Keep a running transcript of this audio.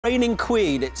Reigning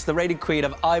Queen, it's the reigning queen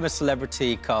of I'm a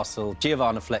Celebrity Castle,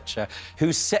 Giovanna Fletcher,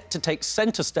 who's set to take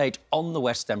centre stage on the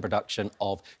West End production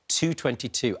of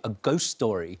 222, a ghost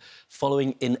story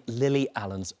following in Lily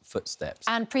Allen's footsteps.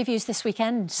 And previews this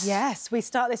weekend. Yes, we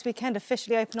start this weekend,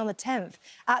 officially open on the 10th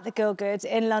at the Gielgud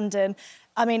in London.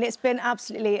 I mean, it's been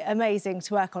absolutely amazing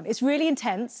to work on. It's really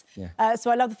intense,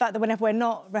 so I love the fact that whenever we're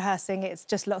not rehearsing, it's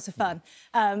just lots of fun.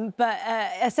 But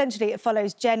essentially, it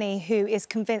follows Jenny, who is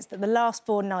convinced that the last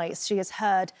 4 nights she has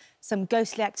heard some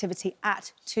ghostly activity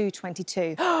at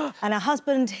 222. And her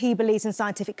husband, he believes in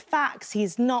scientific facts.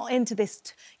 He's not into this,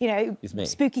 you know,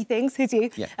 spooky things. Who's you?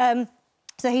 Yeah.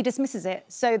 So he dismisses it.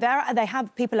 So they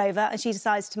have people over, and she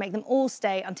decides to make them all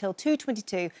stay until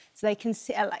 2:22, so they can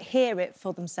hear it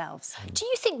for themselves. Do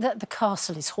you think that the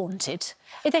castle is haunted?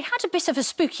 They had a bit of a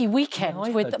spooky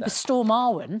weekend with Storm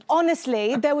Arwen.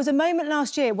 Honestly, there was a moment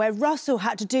last year where Russell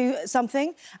had to do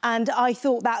something, and I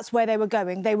thought that's where they were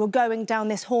going. They were going down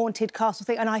this haunted castle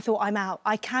thing, and I thought, I'm out.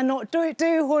 I cannot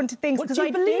do haunted things because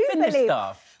I believe in this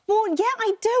stuff. Well, yeah,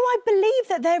 I do. I believe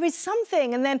that there is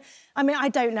something. And then, I mean, I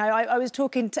don't know. I was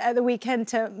talking at the weekend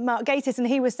to Mark Gatiss, and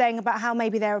he was saying about how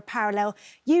maybe there are parallel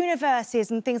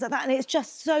universes and things like that, and it's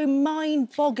just so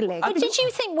mind-boggling. But did you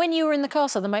think when you were in the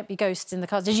castle there might be ghosts in the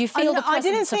castle? Did you feel the presence I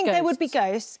didn't think there would be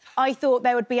ghosts. I thought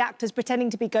there would be actors pretending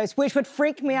to be ghosts, which would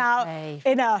freak me out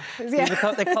enough.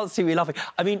 Yeah. They can't see me laughing.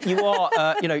 I mean, you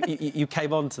are, you know, you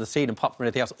came onto the scene, and apart from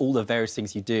anything else, all the various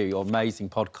things you do, your amazing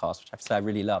podcast, which I have to say I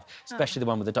really love, especially the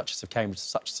one with the Duchess of Cambridge,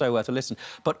 so worth a listen.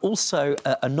 But also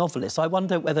a novelist. I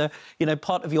wonder whether, you know,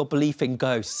 part of your belief in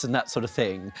ghosts and that sort of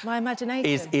thing... My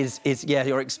imagination. Is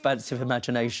your expansive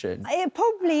imagination. It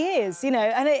probably is, you know,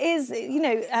 and it is, you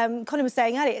know, Colin was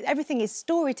saying earlier, everything is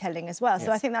storytelling as well. Yes.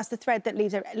 So I think that's the thread that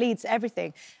leads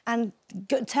everything. And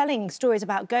telling stories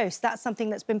about ghosts, that's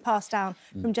something that's been passed down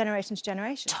from generation to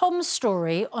generation. Tom's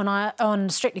story on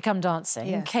Strictly Come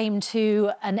Dancing came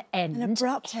to an end. An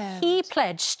abrupt end. He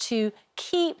pledged to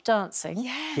keep dancing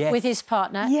with his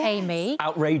partner, Amy.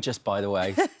 Outrageous, by the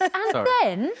way. And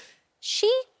then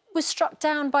she was struck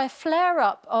down by a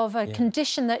flare-up of a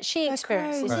condition that she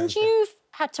experiences. And you've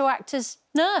had to act as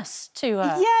nurse to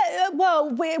her. Yeah, well,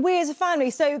 we as a family,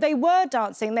 so they were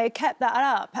dancing, they kept that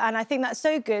up, and I think that's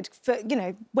so good for, you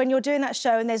know, when you're doing that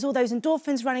show and there's all those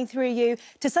endorphins running through you,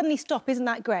 to suddenly stop, isn't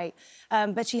that great?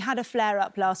 But she had a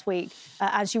flare-up last week,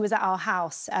 and she was at our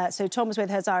house. So Tom was with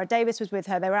her, Zara Davis was with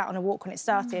her, they were out on a walk when it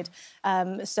started.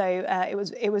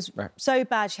 It was so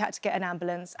bad she had to get an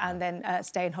ambulance and then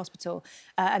stay in hospital.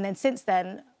 And then since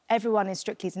then, everyone in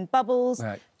Strictly's in bubbles.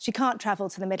 She can't travel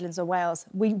to the Midlands or Wales.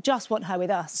 We just want her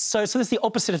with us. So this is the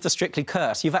opposite of the Strictly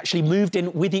curse. You've actually moved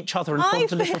in with each other and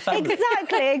formed a little family.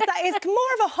 Exactly. It's more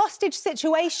of a hostage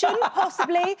situation,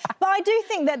 possibly. But I do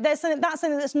think that that's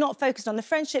something that's not focused on, the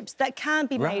friendships that can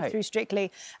be made through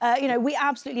Strictly. You know, we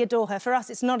absolutely adore her. For us,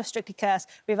 it's not a Strictly curse.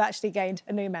 We've actually gained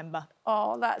a new member.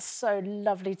 Oh, that's so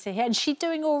lovely to hear. And she's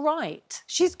doing all right?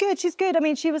 She's good, she's good. I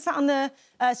mean, she was sat on the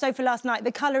sofa last night.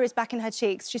 The colour is back in her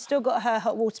cheeks. She's still got her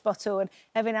hot water bottle, and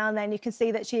every now and then you can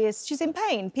see that she's in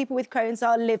pain. People with Crohn's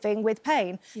are living with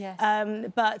pain. Yes.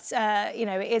 You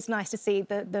know, it is nice to see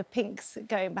the pinks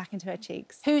going back into her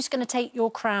cheeks. Who's going to take your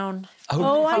crown?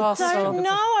 Oh, I don't know.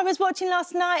 I was watching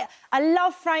last night. I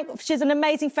love Frank. She's an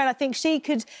amazing friend. I think she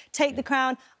could take the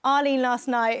crown. Arlene last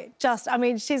night, I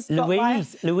mean, she's got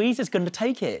Louise is going to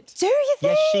take it. Do you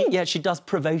think? Yeah, she does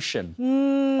Provotion.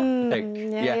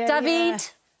 David?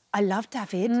 I love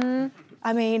David.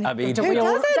 I mean, who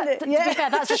doesn't? To be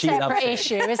fair, that's a separate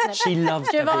issue, isn't it? She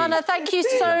loves Giovanna, thank you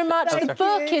so much. The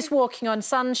book is Walking on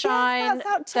Sunshine. Yes,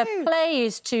 that's out too. The play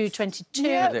is 222.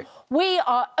 Yep. We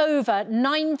are over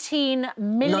 19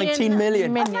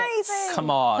 million. Amazing. Come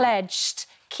on. Pledged.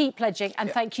 Keep pledging,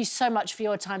 and thank you so much for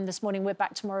your time this morning. We're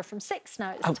back tomorrow from 6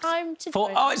 now. It's time to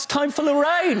it's time for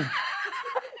Lorraine.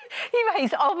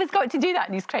 He's always got to do that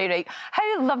in his cry, right?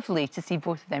 How lovely to see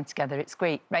both of them together. It's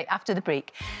great. Right, after the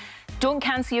break. Don't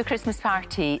cancel your Christmas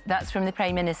party. That's from the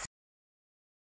Prime Minister.